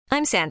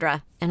I'm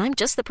Sandra, and I'm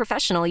just the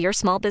professional your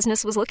small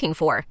business was looking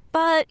for.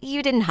 But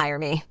you didn't hire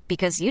me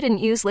because you didn't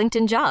use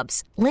LinkedIn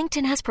Jobs.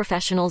 LinkedIn has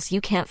professionals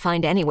you can't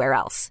find anywhere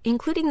else,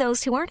 including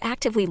those who aren't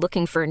actively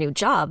looking for a new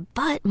job,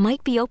 but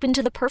might be open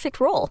to the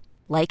perfect role,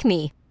 like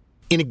me.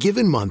 In a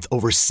given month,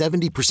 over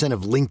 70%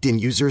 of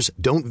LinkedIn users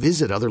don't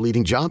visit other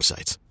leading job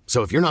sites.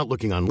 So if you're not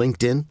looking on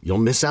LinkedIn, you'll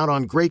miss out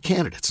on great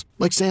candidates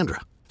like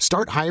Sandra.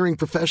 Start hiring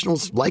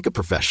professionals like a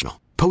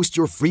professional. Post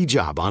your free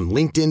job on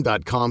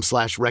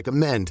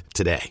linkedin.com/recommend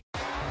today.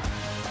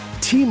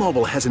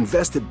 T-Mobile has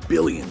invested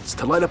billions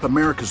to light up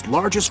America's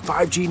largest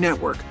 5G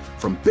network,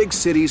 from big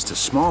cities to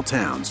small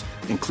towns,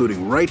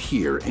 including right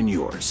here in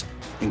yours.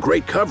 And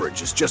great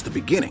coverage is just the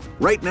beginning.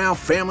 Right now,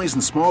 families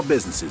and small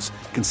businesses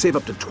can save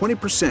up to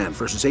 20%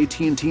 versus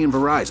AT&T and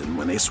Verizon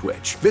when they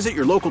switch. Visit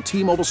your local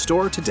T-Mobile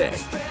store today.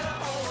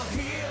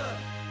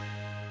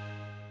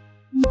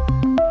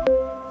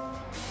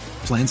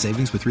 Plan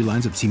savings with 3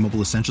 lines of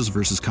T-Mobile Essentials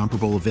versus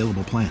comparable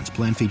available plans.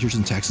 Plan features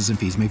and taxes and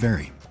fees may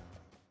vary.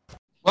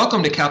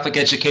 Welcome to Catholic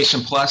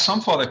Education Plus.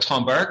 I'm Father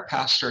Tom Burke,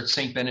 pastor at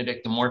St.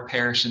 Benedict the Moore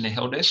Parish in the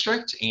Hill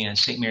District and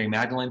St. Mary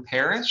Magdalene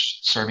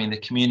Parish, serving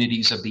the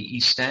communities of the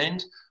East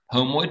End,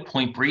 Homewood,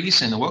 Point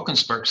Breeze, and the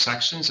Wilkinsburg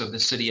sections of the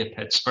city of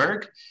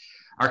Pittsburgh.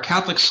 Our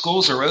Catholic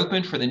schools are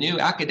open for the new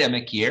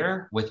academic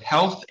year, with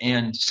health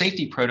and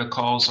safety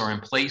protocols are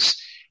in place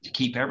to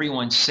keep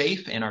everyone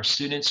safe and our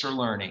students are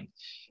learning.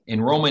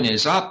 Enrollment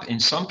is up in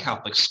some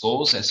Catholic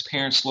schools as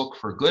parents look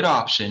for good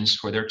options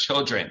for their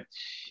children.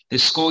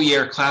 This school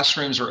year,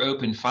 classrooms are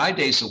open 5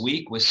 days a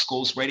week, with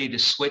schools ready to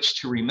switch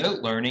to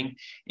remote learning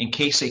in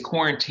case they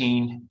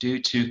quarantine due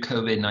to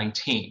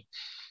COVID-19.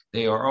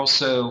 There are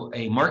also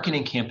a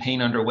marketing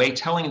campaign underway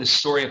telling the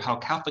story of how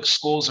Catholic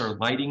schools are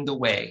lighting the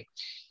way,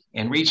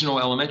 and regional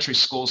elementary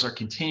schools are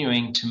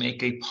continuing to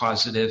make a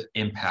positive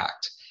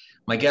impact.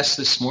 My guests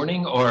this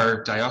morning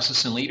are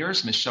diocesan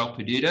leaders Michelle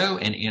Peduto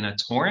and Anna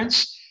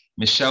Torrance.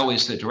 Michelle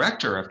is the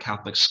director of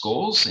Catholic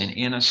schools, and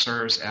Anna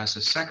serves as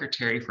the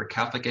secretary for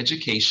Catholic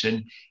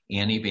Education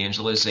and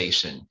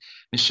Evangelization.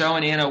 Michelle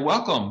and Anna,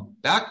 welcome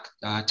back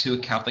to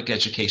Catholic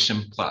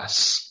Education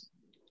Plus.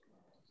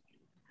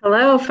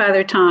 Hello,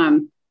 Father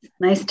Tom.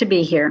 Nice to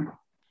be here.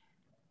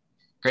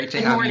 Great to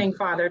have you. Good morning,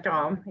 Father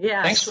Tom.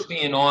 Yes. Thanks for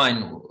being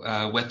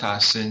on with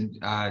us. And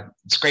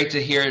it's great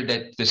to hear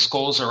that the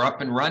schools are up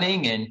and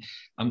running. And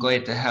I'm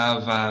glad to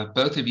have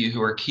both of you who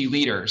are key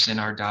leaders in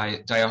our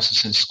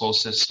diocesan school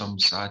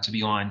systems to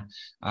be on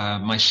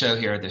my show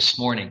here this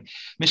morning.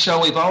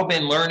 Michelle, we've all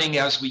been learning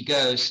as we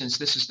go, since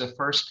this is the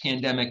first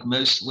pandemic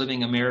most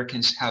living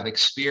Americans have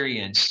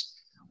experienced.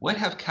 What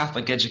have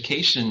Catholic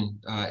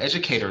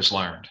educators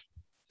learned?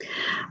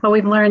 Well,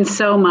 we've learned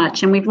so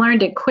much, and we've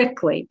learned it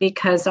quickly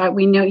because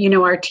we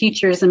know, our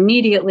teachers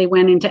immediately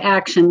went into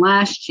action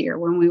last year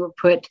when we were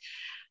put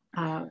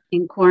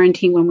in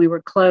quarantine, when we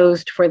were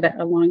closed for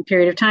a long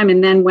period of time,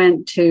 and then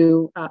went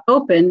to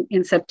open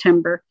in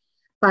September,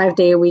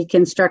 5-day-a-week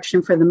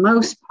instruction for the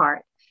most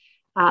part.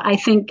 I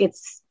think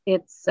it's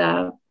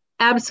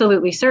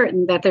absolutely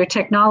certain that their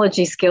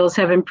technology skills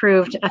have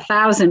improved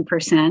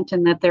 1,000%,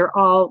 and that they're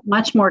all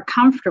much more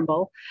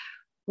comfortable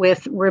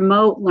with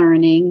remote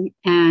learning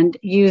and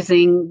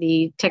using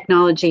the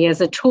technology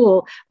as a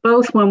tool,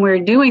 both when we're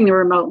doing the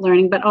remote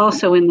learning, but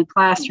also in the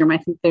classroom. I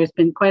think there's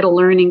been quite a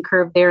learning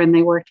curve there, and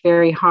they worked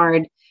very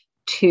hard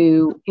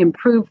to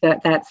improve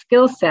that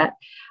skill set.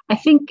 I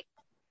think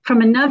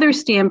from another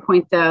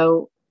standpoint,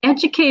 though,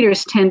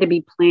 educators tend to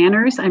be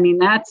planners. I mean,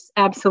 that's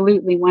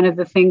absolutely one of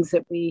the things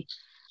that we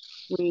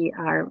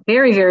are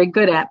very, very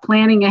good at: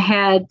 planning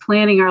ahead,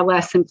 planning our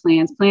lesson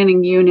plans,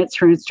 planning units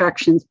for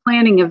instructions,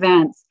 planning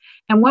events.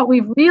 And what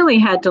we've really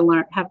have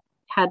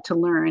had to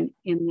learn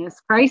in this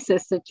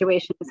crisis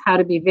situation is how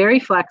to be very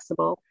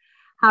flexible,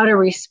 how to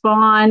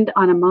respond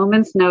on a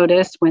moment's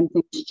notice when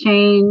things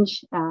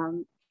change,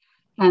 and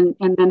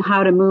then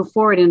how to move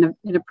forward in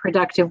a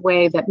productive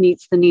way that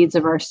meets the needs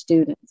of our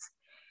students.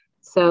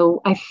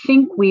 So I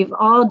think we've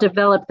all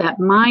developed that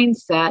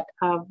mindset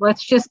of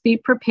let's just be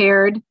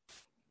prepared,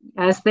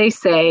 as they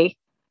say,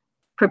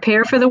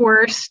 prepare for the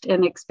worst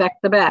and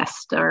expect the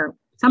best, or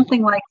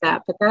something like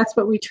that. But that's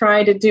what we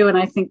try to do. And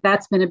I think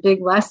that's been a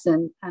big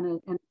lesson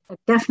and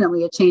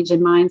definitely a change in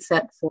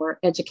mindset for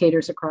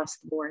educators across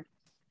the board.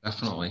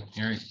 Definitely.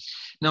 All right.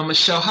 Now,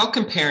 Michelle, how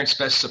can parents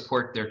best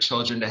support their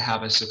children to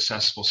have a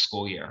successful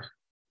school year?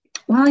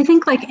 Well, I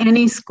think like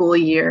any school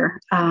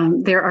year,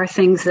 there are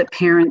things that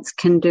parents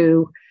can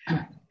do,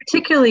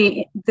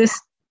 particularly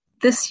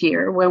this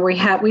year where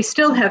we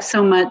still have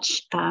so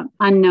much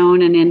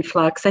unknown and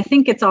influx. I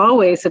think it's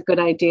always a good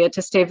idea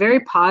to stay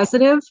very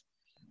positive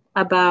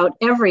about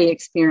every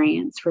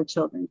experience for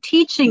children,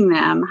 teaching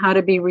them how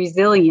to be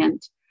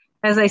resilient.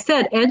 As I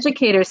said,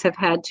 educators have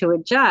had to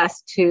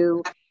adjust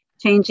to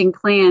changing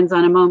plans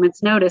on a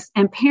moment's notice,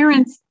 and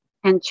parents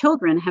and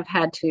children have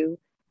had to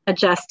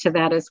adjust to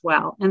that as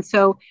well. And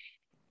so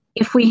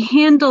if we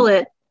handle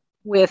it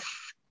with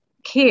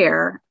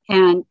care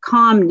and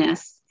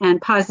calmness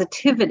and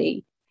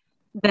positivity,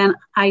 then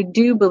I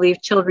do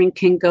believe children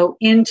can go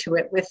into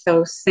it with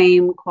those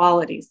same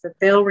qualities, that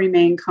they'll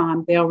remain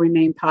calm, they'll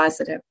remain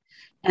positive,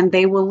 and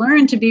they will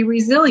learn to be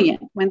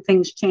resilient when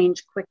things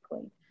change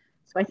quickly.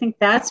 So I think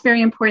that's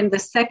very important. The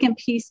second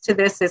piece to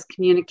this is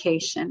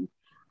communication.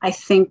 I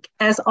think,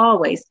 as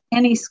always,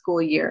 any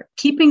school year,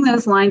 keeping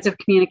those lines of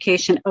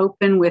communication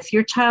open with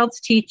your child's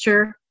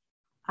teacher,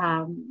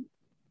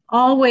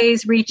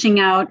 always reaching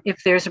out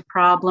if there's a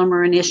problem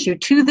or an issue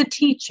to the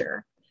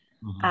teacher,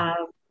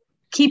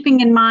 keeping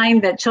in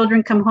mind that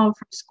children come home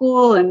from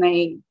school and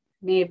they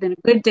may have been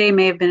a good day,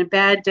 may have been a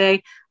bad day.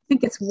 I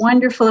think it's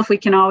wonderful if we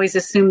can always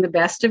assume the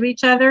best of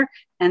each other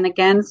and,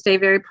 again, stay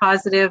very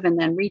positive and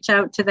then reach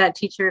out to that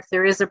teacher if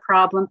there is a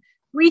problem.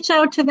 Reach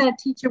out to that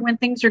teacher when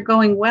things are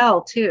going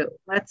well, too.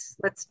 Let's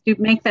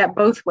make that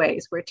both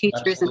ways, where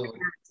teachers and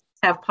parents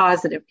have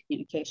positive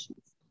communications.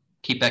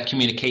 Keep that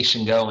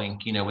communication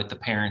going, with the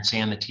parents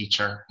and the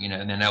teacher,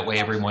 and then that way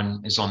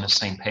everyone is on the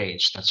same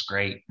page. That's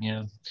great.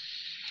 Yeah.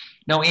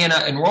 Now,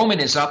 Anna, enrollment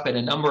is up at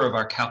a number of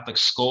our Catholic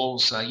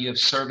schools. You have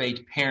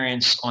surveyed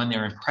parents on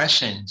their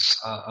impressions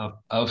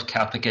of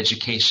Catholic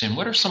education.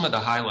 What are some of the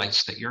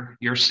highlights that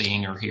you're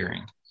seeing or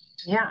hearing?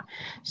 Yeah.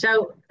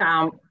 So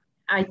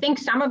I think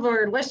some of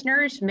our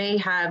listeners may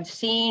have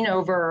seen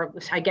over,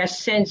 I guess,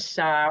 since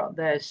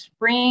the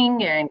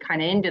spring and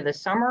kind of into the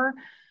summer,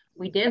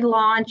 we did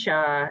launch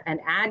an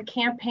ad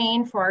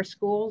campaign for our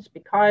schools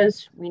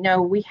because we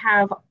know we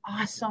have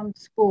awesome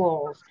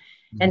schools.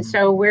 Mm-hmm. And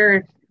so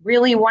we're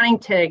really wanting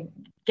to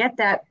get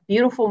that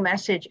beautiful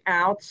message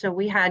out. So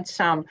we had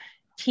some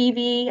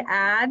TV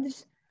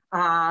ads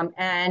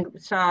and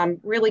some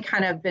really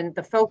kind of been,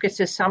 the focus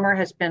this summer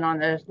has been on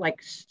the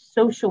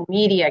social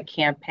media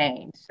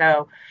campaign.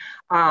 So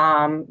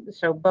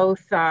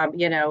both,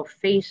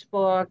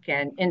 Facebook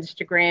and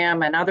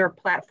Instagram and other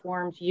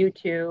platforms,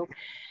 YouTube.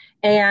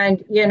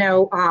 And,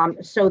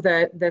 so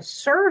the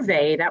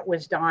survey that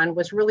was done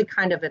was really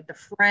kind of at the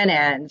front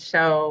end.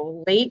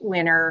 So late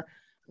winter,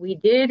 we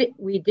did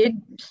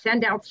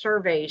send out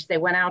surveys. They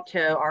went out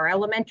to our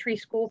elementary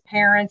school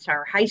parents,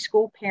 our high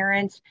school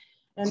parents,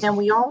 and then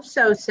we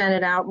also sent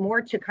it out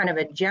more to kind of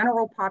a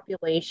general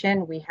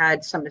population. We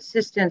had some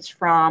assistance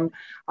from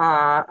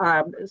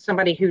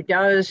somebody who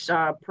does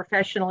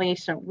professionally,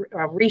 some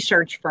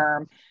research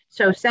firm.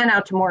 So sent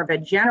out to more of a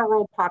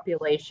general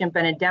population,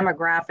 but a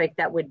demographic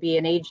that would be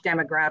an age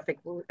demographic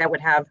that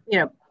would have,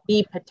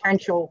 be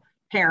potential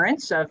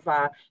parents of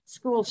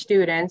school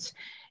students.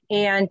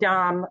 And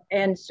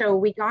so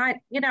we got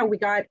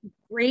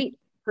great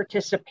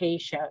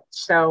participation.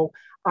 So,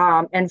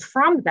 and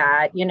from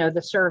that,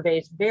 the survey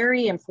is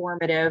very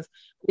informative.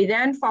 We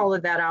then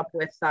followed that up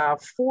with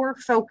 4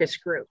 focus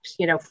groups,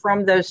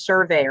 from those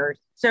survey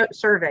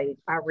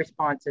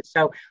responses.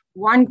 So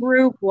one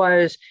group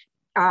was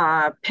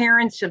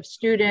parents of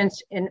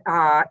students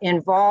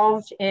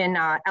involved in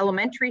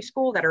elementary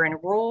school that are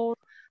enrolled,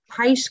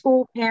 high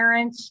school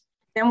parents.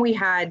 Then we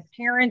had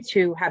parents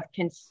who have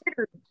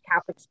considered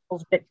Catholic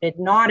schools but did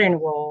not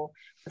enroll.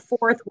 The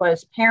fourth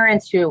was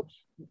parents who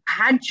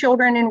had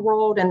children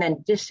enrolled and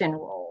then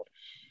disenrolled.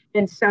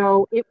 And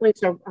so it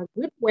was a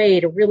good way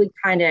to really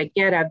kind of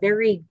get a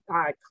very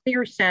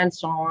clear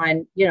sense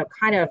on,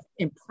 kind of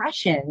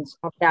impressions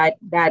of that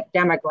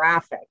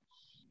demographic.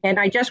 And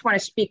I just want to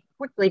speak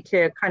quickly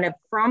to kind of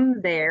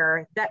from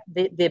there that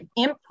the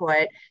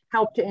input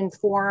helped to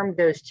inform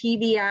those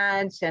TV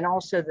ads and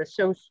also the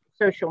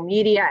social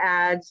media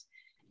ads.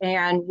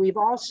 And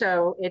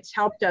it's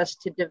helped us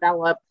to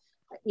develop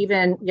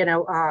even,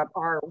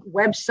 our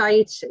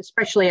websites,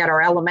 especially at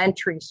our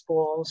elementary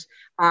schools,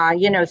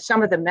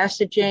 some of the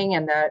messaging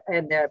and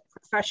the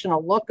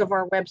professional look of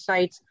our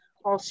websites,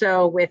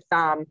 also with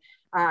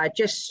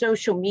just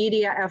social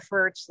media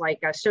efforts like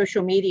a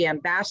social media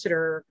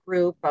ambassador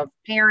group of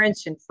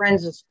parents and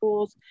friends of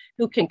schools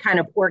who can kind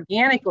of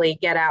organically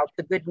get out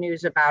the good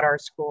news about our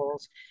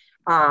schools.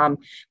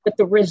 But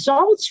the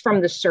results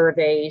from the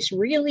surveys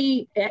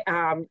really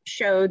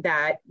showed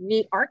that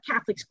our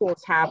Catholic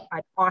schools have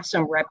an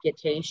awesome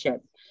reputation.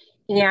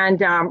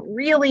 And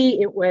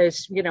really it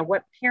was,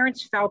 what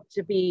parents felt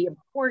to be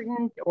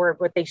important or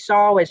what they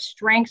saw as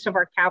strengths of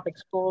our Catholic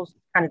schools,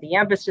 kind of the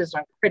emphasis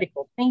on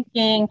critical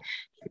thinking,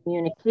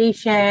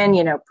 communication,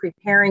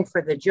 preparing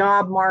for the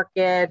job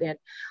market.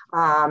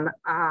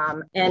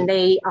 And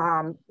they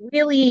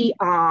really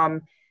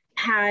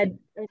had,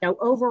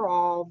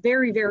 overall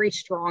very, very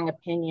strong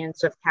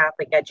opinions of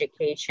Catholic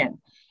education.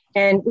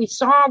 And we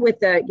saw with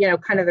the,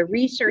 kind of the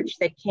research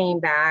that came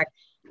back,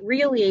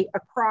 really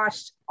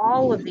across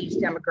all of these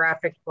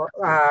demographic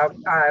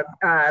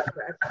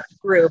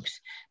groups,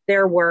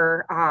 there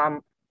were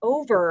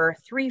over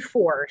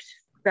 3/4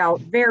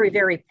 felt very,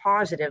 very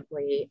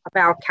positively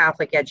about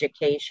Catholic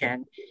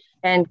education.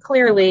 And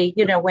clearly,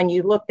 when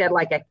you looked at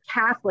like a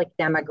Catholic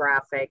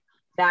demographic,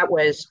 that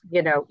was,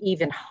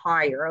 even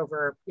higher,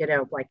 over,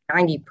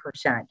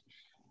 90%.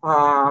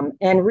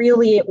 And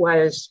really it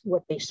was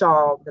what they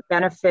saw, the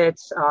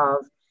benefits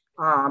of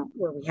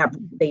where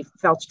they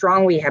felt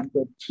strong. We have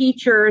good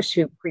teachers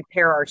who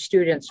prepare our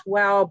students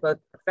well, both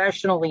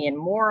professionally and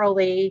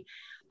morally.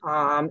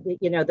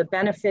 The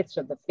benefits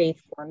of the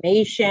faith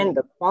formation,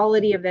 the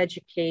quality of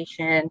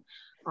education,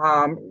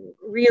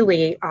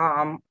 really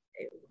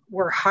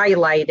were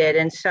highlighted.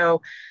 And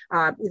so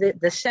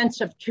the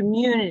sense of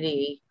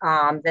community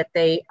that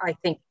they, I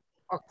think,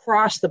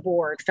 across the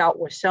board felt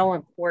was so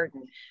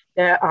important.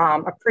 The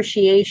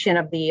appreciation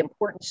of the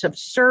importance of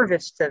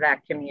service to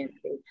that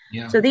community.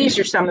 Yeah. So these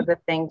are some of the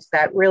things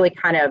that really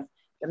kind of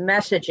the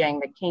messaging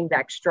that came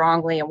back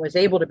strongly and was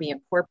able to be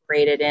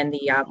incorporated in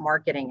the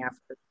marketing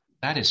effort.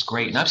 That is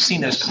great. And I've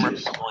seen those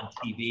commercials on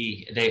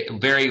TV. They're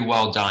very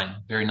well done,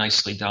 very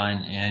nicely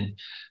done. And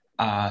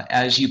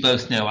as you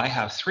both know, I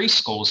have 3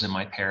 schools in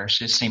my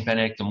parishes: St.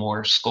 Benedict the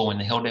Moor School in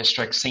the Hill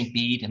District, St.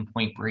 Bede in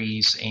Point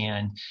Breeze,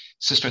 and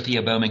Sister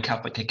Thea Bowman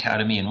Catholic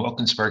Academy in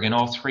Wilkinsburg. And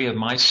all 3 of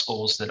my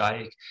schools that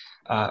I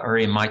are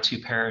in my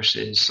 2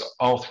 parishes,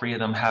 all 3 of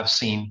them have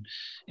seen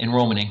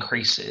enrollment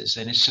increases.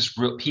 And it's just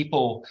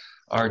people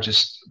are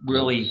just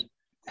really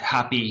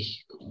happy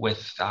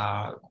with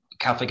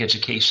Catholic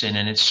education.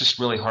 And it's just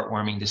really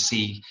heartwarming to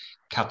see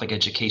Catholic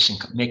education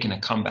making a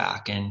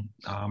comeback, and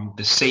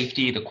the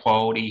safety, the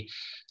quality,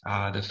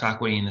 the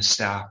faculty and the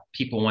staff,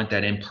 people want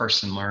that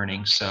in-person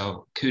learning.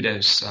 So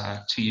kudos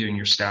to you and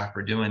your staff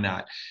for doing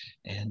that.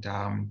 And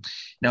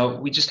now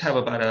we just have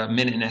about a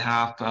minute and a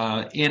half.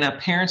 Anna,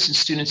 parents and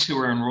students who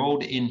are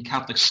enrolled in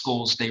Catholic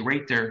schools, they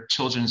rate their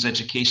children's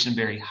education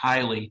very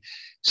highly.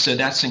 So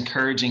that's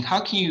encouraging. How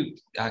can you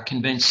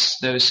convince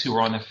those who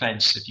are on the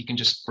fence? If you can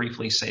just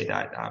briefly say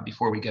that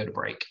before we go to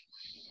break.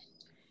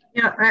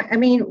 Yeah, I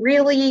mean,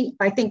 really,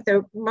 I think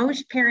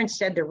most parents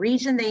said the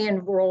reason they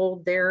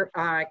enrolled their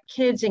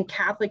kids in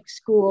Catholic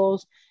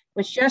schools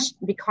was just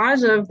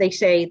because of, they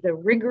say, the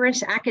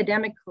rigorous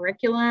academic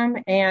curriculum.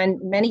 And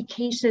in many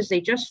cases,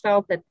 they just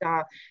felt that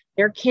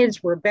their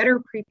kids were better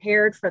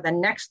prepared for the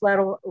next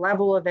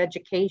level of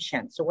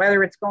education. So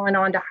whether it's going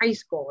on to high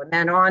school and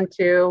then on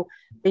to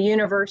the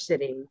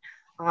university,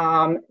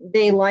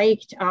 they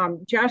liked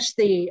just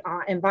the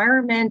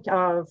environment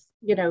of,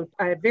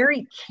 a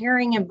very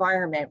caring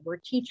environment where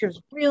teachers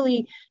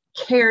really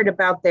cared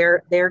about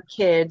their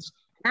kids.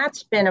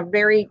 That's been a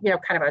very,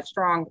 kind of a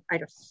strong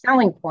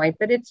selling point,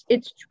 but it's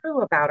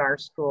true about our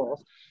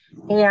schools.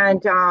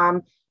 And,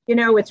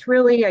 it's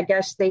really, I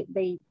guess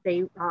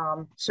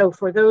so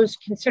for those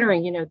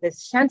considering, the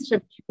sense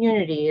of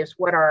community is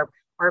what our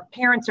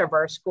parents of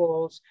our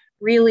schools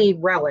really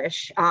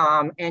relish.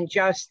 And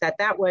just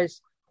that was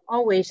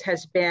always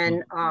has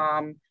been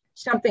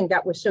something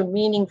that was so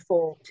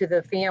meaningful to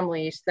the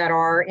families that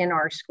are in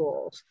our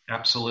schools.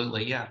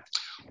 Absolutely, yeah.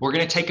 We're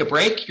going to take a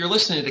break. You're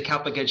listening to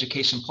Catholic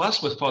Education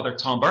Plus with Father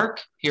Tom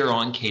Burke here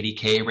on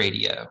KDK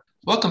Radio.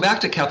 Welcome back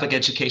to Catholic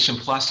Education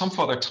Plus. I'm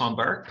Father Tom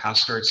Burke,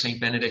 pastor at St.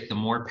 Benedict the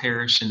Moor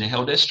Parish in the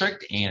Hill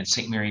District and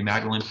St. Mary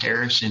Magdalene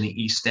Parish in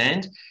the East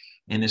End.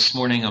 And this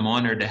morning, I'm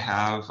honored to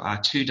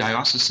have 2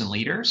 diocesan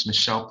leaders,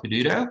 Michelle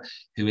Peduto,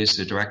 who is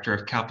the director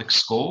of Catholic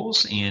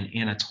Schools, and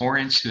Anna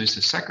Torrance, who is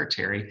the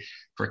secretary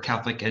for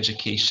Catholic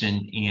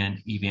Education and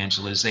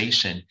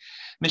Evangelization.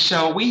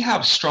 Michelle, we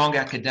have strong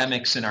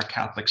academics in our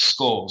Catholic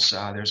schools.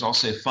 There's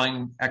also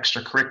fun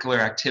extracurricular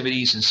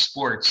activities and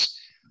sports.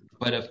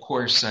 But of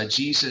course,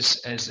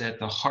 Jesus is at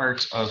the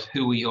heart of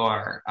who we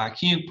are.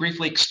 Can you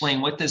briefly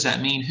explain what does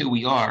that mean, who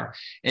we are?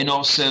 And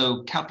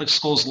also, Catholic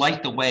schools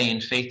light the way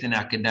in faith and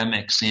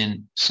academics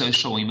and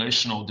social,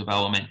 emotional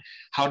development.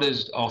 How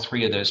does all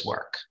 3 of those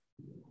work?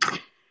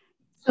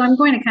 So I'm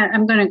going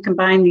to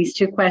combine these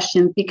 2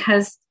 questions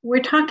because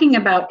we're talking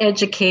about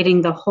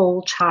educating the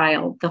whole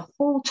child,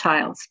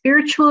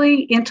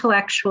 spiritually,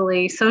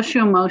 intellectually,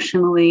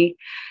 socio-emotionally,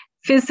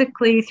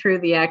 physically through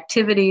the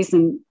activities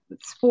and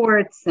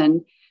sports.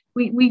 And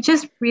we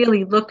just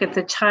really look at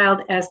the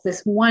child as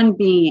this one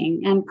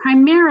being and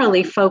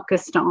primarily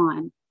focused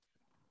on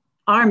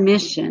our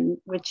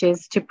mission, which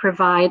is to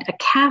provide a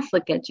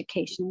Catholic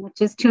education, which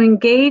is to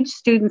engage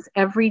students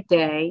every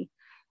day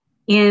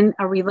in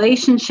a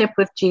relationship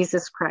with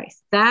Jesus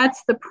Christ.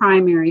 That's the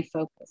primary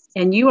focus.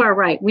 And you are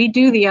right. We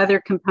do the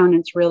other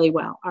components really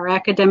well. Our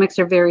academics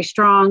are very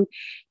strong.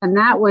 And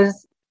that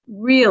was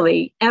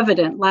really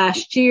evident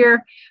last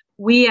year.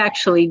 We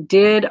actually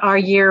did our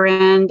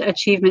year-end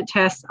achievement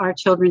tests. Our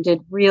children did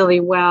really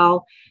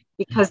well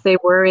because they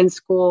were in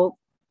school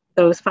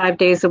those 5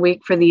 days a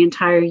week for the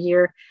entire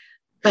year.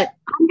 But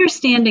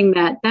understanding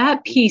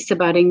that piece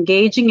about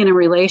engaging in a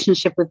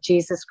relationship with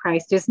Jesus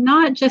Christ is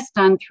not just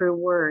done through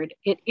word.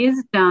 It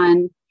is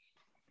done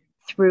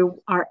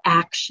through our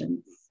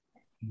actions.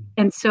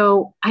 And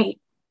so I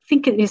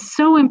think it is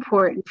so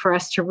important for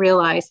us to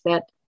realize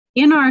that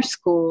in our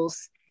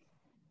schools,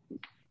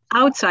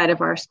 outside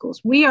of our schools,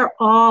 we are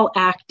all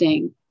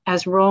acting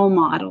as role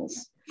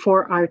models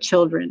for our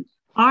children.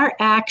 Our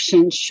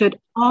actions should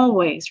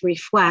always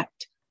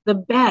reflect the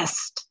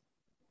best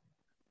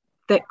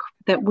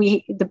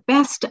the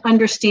best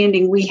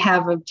understanding we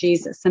have of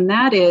Jesus. And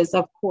that is,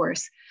 of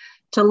course,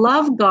 to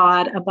love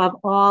God above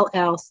all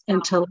else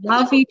and to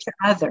love each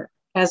other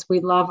as we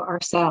love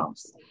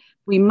ourselves.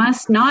 We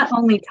must not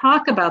only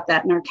talk about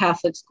that in our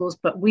Catholic schools,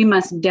 but we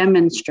must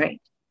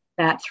demonstrate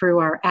that through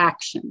our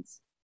actions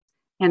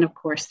and, of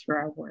course, through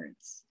our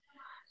words.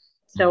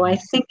 So I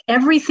think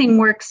everything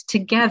works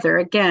together,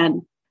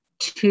 again,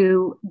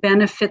 to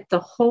benefit the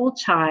whole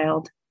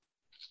child.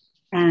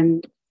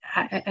 And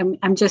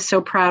I'm just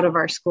so proud of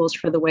our schools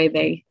for the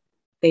way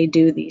they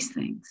do these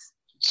things.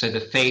 So the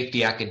faith,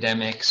 the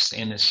academics,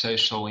 and the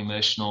social,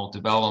 emotional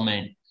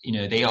development,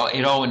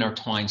 it all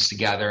intertwines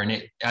together. And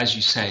it, as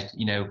you said,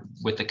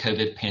 with the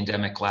COVID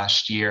pandemic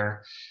last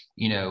year,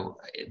 the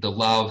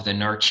love, the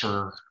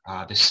nurture,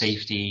 the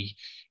safety,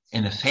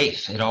 and the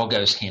faith, it all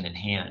goes hand in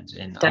hand.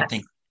 And I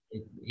think,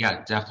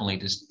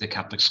 definitely the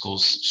Catholic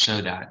schools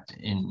show that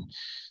in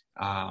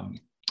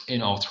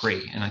all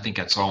three. And I think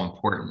that's all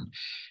important.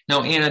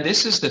 Now, Anna,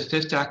 this is the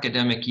 5th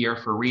academic year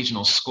for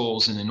regional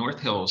schools in the North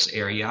Hills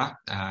area.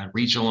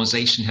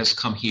 Regionalization has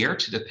come here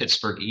to the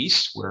Pittsburgh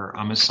East, where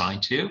I'm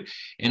assigned to,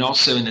 and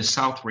also in the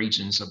South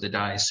regions of the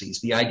diocese.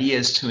 The idea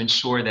is to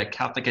ensure that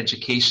Catholic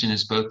education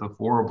is both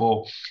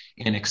affordable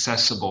and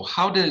accessible.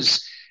 How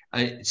does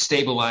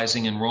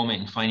stabilizing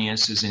enrollment and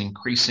finances and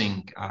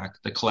increasing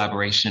the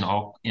collaboration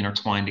all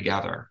intertwine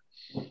together?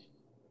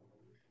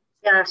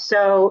 Yeah,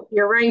 so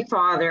you're right,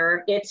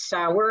 Father. It's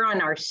we're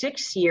on our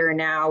 6th year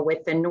now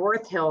with the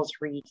North Hills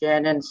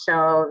region. And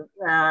so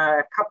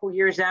a couple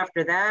years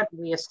after that,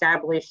 we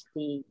established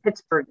the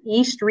Pittsburgh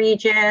East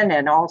region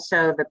and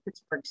also the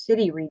Pittsburgh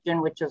City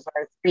region, which is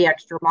our 3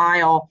 extra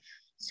mile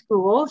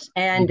schools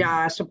and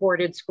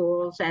supported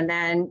schools. And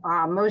then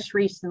most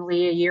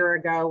recently, a year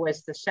ago,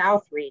 was the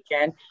South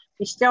region.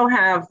 We still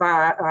have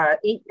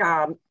 8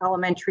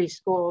 elementary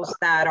schools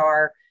that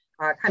are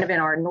kind of in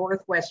our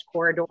northwest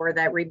corridor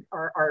that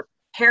are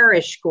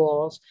parish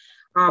schools.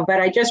 But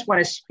I just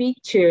want to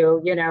speak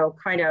to,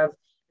 kind of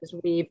as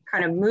we've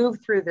kind of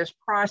moved through this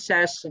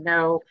process,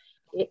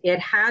 it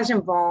has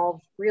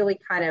involved really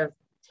kind of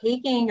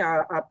taking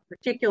a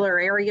particular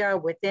area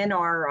within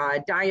our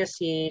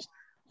diocese,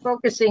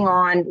 focusing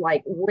on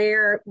like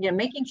where,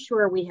 making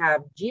sure we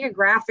have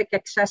geographic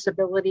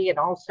accessibility and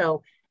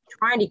also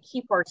trying to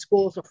keep our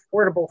schools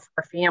affordable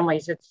for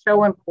families. It's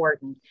so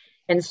important.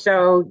 And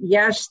so,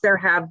 yes,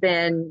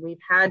 we've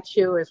had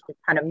to, as we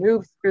kind of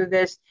moved through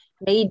this,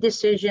 made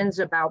decisions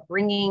about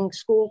bringing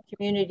school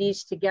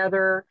communities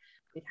together.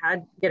 We've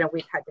had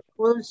to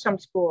close some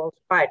schools,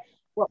 but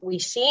what we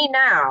see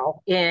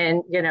now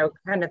in,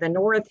 kind of the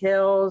North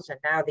Hills and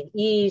now the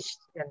East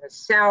and the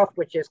South,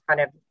 which is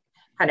kind of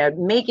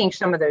making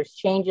some of those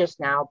changes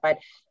now, but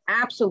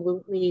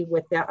absolutely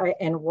with the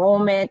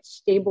enrollment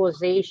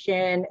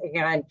stabilization.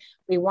 And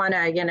we want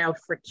to,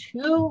 for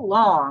too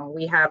long,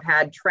 we have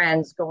had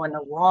trends going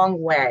the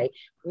wrong way.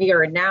 We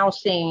are now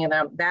seeing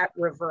that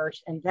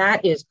reverse, and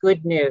that is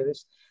good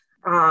news.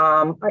 We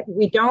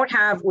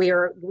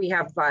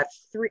have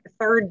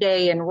third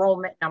day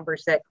enrollment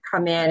numbers that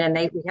come in,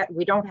 and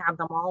we don't have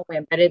them all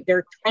in, but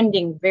they're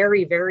trending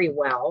very, very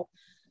well.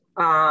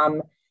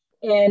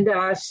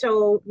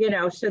 So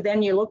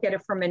then you look at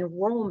it from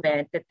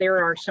enrollment, that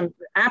there are some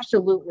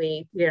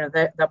absolutely,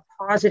 the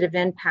positive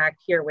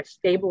impact here with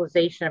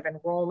stabilization of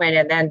enrollment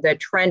and then the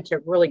trend to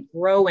really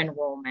grow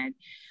enrollment.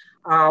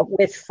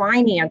 With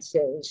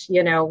finances,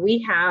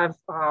 we have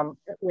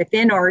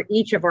within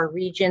each of our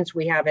regions,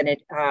 we have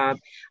a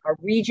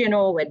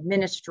regional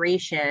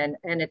administration,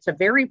 and it's a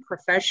very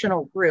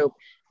professional group.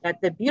 That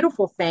the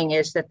beautiful thing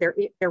is that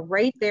they're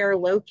right there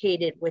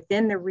located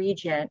within the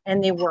region,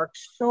 and they work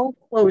so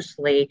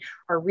closely.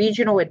 Our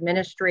regional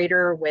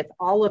administrator with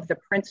all of the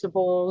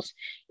principals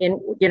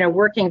in,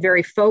 working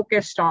very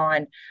focused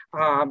on,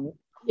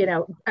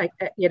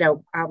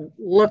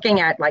 looking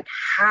at like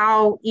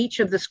how each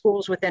of the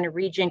schools within a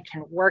region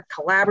can work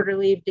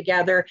collaboratively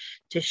together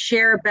to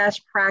share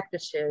best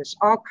practices,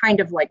 all kind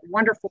of like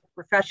wonderful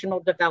professional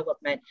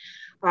development.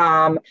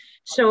 And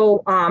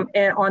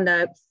on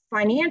the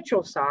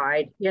financial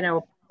side,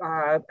 a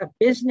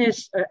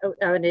business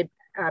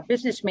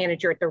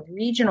manager at the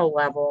regional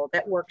level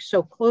that works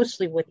so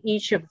closely with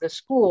each of the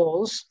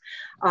schools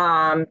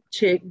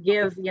to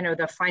give,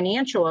 the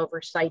financial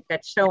oversight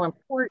that's so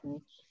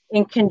important.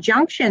 In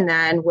conjunction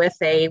then with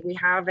we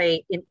have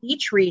in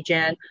each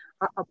region,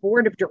 a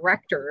board of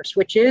directors,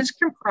 which is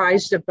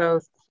comprised of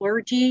both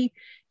clergy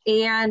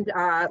and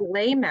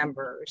lay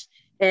members.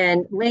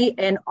 And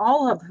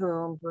all of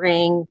whom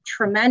bring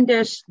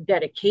tremendous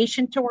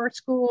dedication to our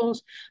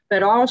schools,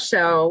 but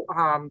also,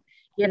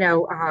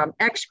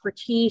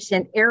 expertise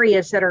in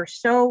areas that are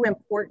so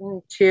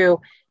important to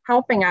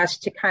helping us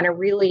to kind of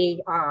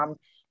really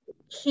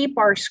keep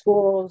our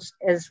schools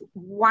as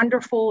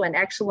wonderful and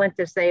excellent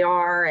as they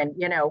are, and,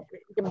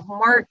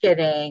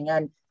 marketing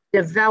and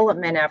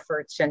development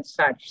efforts and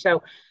such.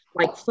 So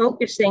like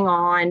focusing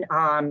on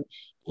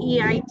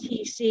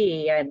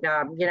EITC and,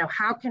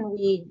 how can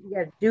we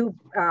do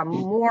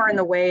more in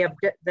the way of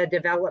the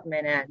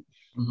development end.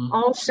 Mm-hmm.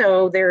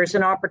 Also, there's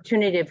an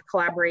opportunity of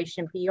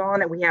collaboration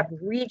beyond that. We have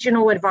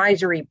regional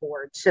advisory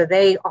boards. So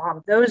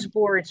those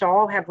boards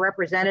all have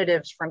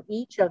representatives from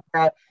each of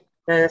the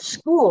the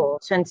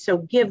schools, and so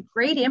give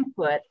great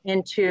input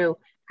into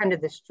kind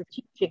of the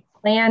strategic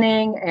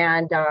planning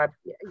and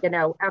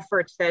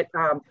efforts that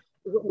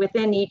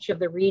within each of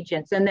the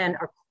regions. And then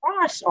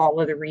across all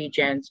of the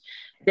regions,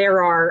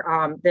 there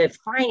are the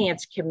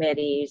finance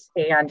committees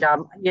and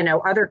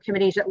other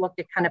committees that look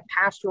at kind of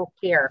pastoral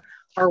care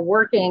are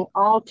working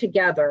all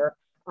together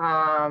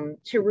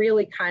to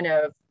really kind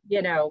of,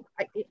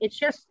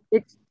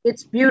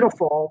 it's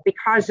beautiful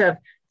because of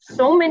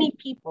so many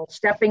people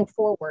stepping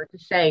forward to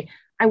say,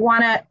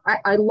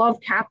 I love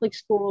Catholic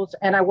schools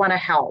and I want to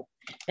help.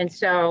 And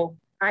so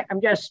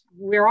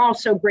we're all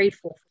so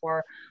grateful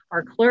for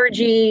our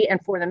clergy and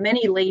for the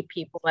many lay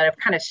people that have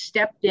kind of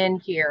stepped in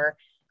here,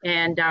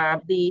 and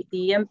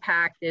the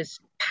impact is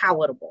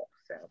palatable.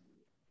 So.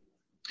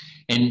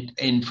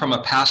 And from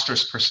a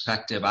pastor's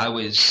perspective, I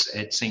was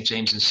at St.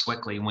 James and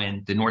Swickley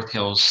when the North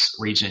Hills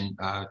region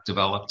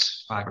developed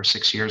 5 or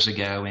 6 years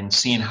ago, and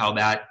seeing how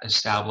that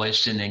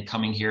established, and then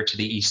coming here to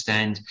the East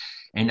End.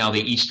 And now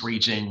the East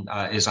region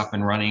is up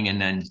and running,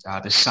 and then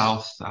the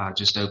South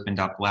just opened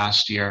up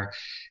last year,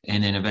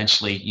 and then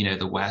eventually,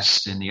 the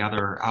West and the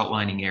other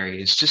outlining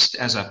areas. Just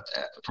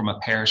from a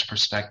parish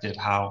perspective,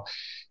 how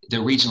the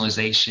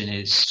regionalization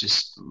is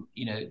just,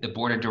 the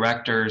board of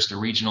directors, the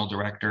regional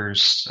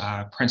directors,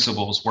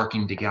 principals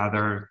working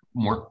together,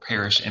 more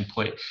parish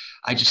input.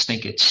 I just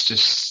think it's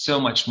just so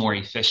much more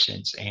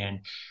efficient.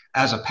 And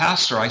as a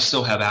pastor, I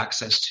still have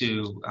access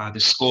to the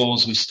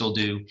schools. We still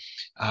do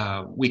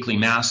weekly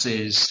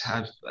masses,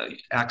 have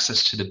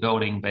access to the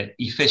building, but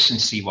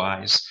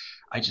efficiency-wise,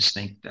 I just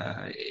think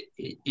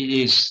it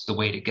is the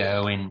way to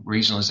go. And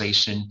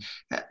regionalization,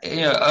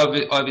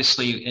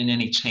 obviously, in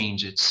any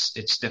change,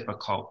 it's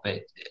difficult,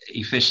 but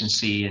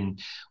efficiency and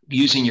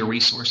using your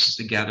resources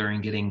together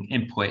and getting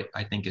input,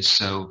 I think, is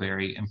so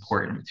very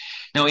important.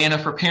 Now, Anna,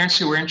 for parents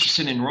who are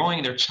interested in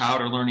enrolling their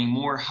child or learning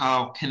more,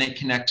 how can they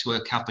connect to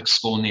a Catholic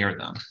school near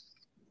them?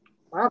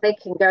 Well, they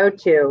can go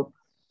to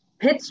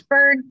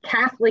Pittsburgh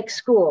Catholic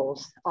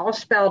Schools, all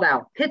spelled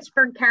out,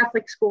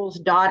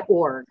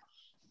 pittsburghcatholicschools.org.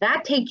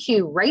 That takes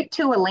you right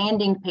to a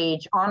landing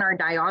page on our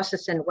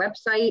diocesan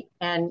website,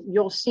 and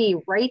you'll see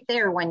right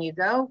there when you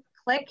go,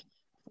 click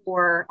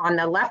for, on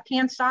the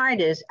left-hand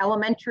side is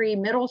elementary,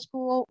 middle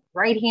school,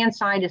 right-hand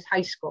side is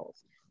high schools.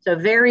 So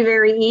very,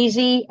 very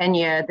easy, and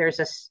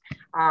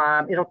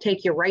it'll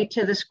take you right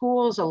to the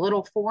schools, a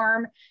little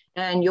form,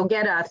 and you'll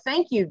get a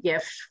thank you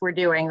gift for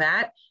doing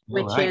that,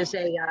 which is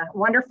a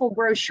wonderful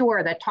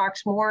brochure that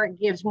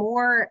gives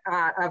more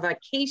of a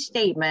case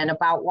statement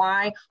about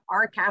why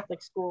our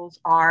Catholic schools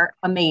are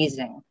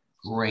amazing.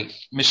 Great.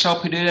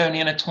 Michelle Peduto and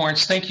Anna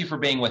Torrance, thank you for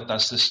being with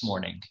us this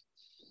morning.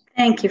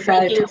 Thank you,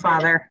 Father. Thank you,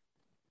 Father.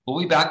 We'll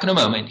be back in a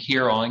moment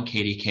here on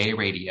KDK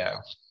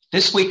Radio.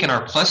 This week in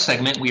our Plus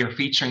segment, we are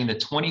featuring the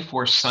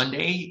 24th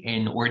Sunday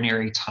in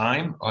Ordinary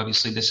Time.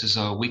 Obviously, this is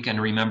a weekend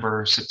to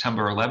remember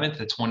September 11th,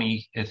 the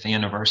 20th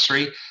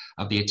anniversary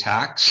of the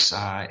attacks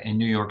in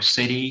New York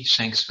City,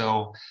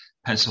 Shanksville,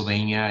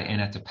 Pennsylvania, and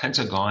at the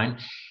Pentagon.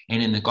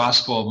 And in the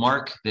Gospel of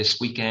Mark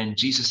this weekend,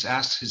 Jesus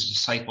asked his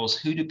disciples,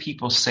 who do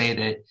people say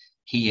that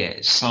he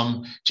is?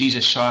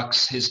 Jesus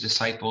shocks his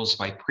disciples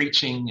by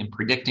preaching and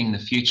predicting the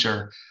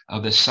future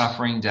of the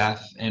suffering,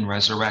 death, and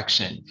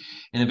resurrection.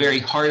 In the very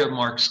heart of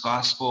Mark's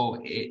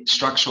gospel, it's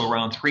structured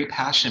around 3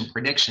 passion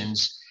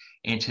predictions,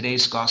 and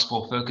today's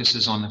gospel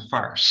focuses on the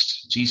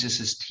first.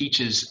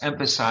 Jesus'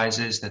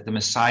 emphasizes that the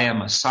Messiah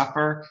must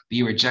suffer,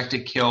 be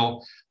rejected,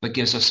 killed, but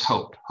gives us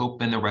hope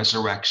in the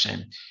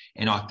resurrection.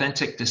 And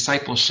authentic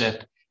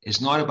discipleship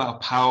is not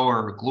about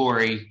power or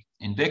glory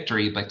and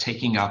victory, but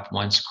taking up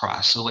one's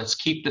cross. So let's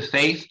keep the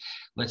faith.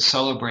 Let's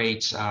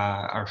celebrate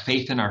our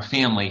faith in our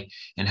family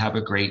and have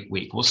a great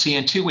week. We'll see you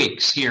in 2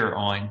 weeks here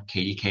on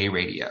KDK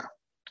Radio.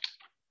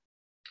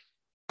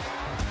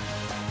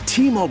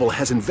 T-Mobile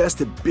has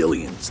invested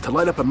billions to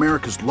light up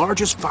America's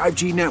largest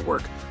 5G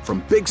network,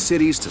 from big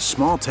cities to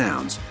small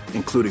towns,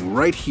 including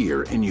right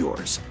here in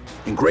yours.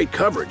 And great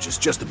coverage is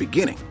just the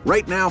beginning.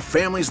 Right now,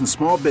 families and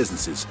small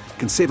businesses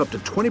can save up to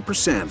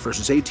 20%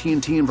 versus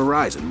AT&T and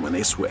Verizon when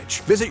they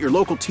switch. Visit your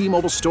local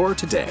T-Mobile store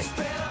today.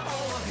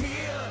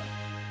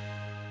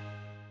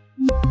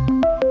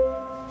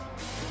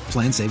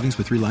 Plan savings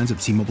with 3 lines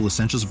of T-Mobile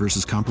Essentials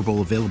versus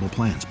comparable available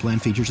plans. Plan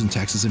features and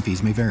taxes and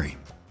fees may vary.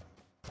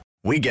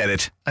 We get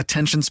it.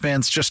 Attention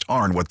spans just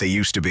aren't what they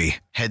used to be.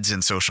 Heads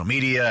in social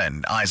media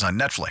and eyes on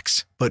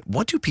Netflix. But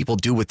what do people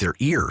do with their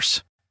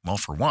ears? Well,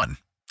 for one,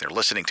 they're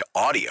listening to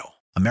audio.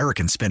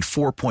 Americans spend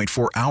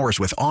 4.4 hours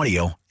with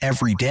audio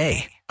every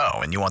day. Oh,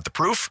 and you want the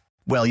proof?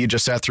 Well, you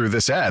just sat through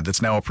this ad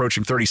that's now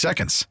approaching 30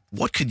 seconds.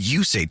 What could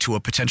you say to a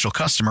potential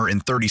customer in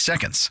 30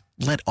 seconds?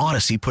 Let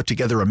Odyssey put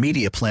together a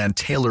media plan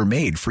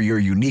tailor-made for your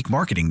unique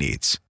marketing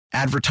needs.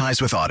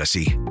 Advertise with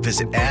Odyssey.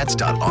 Visit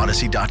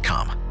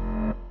ads.odyssey.com.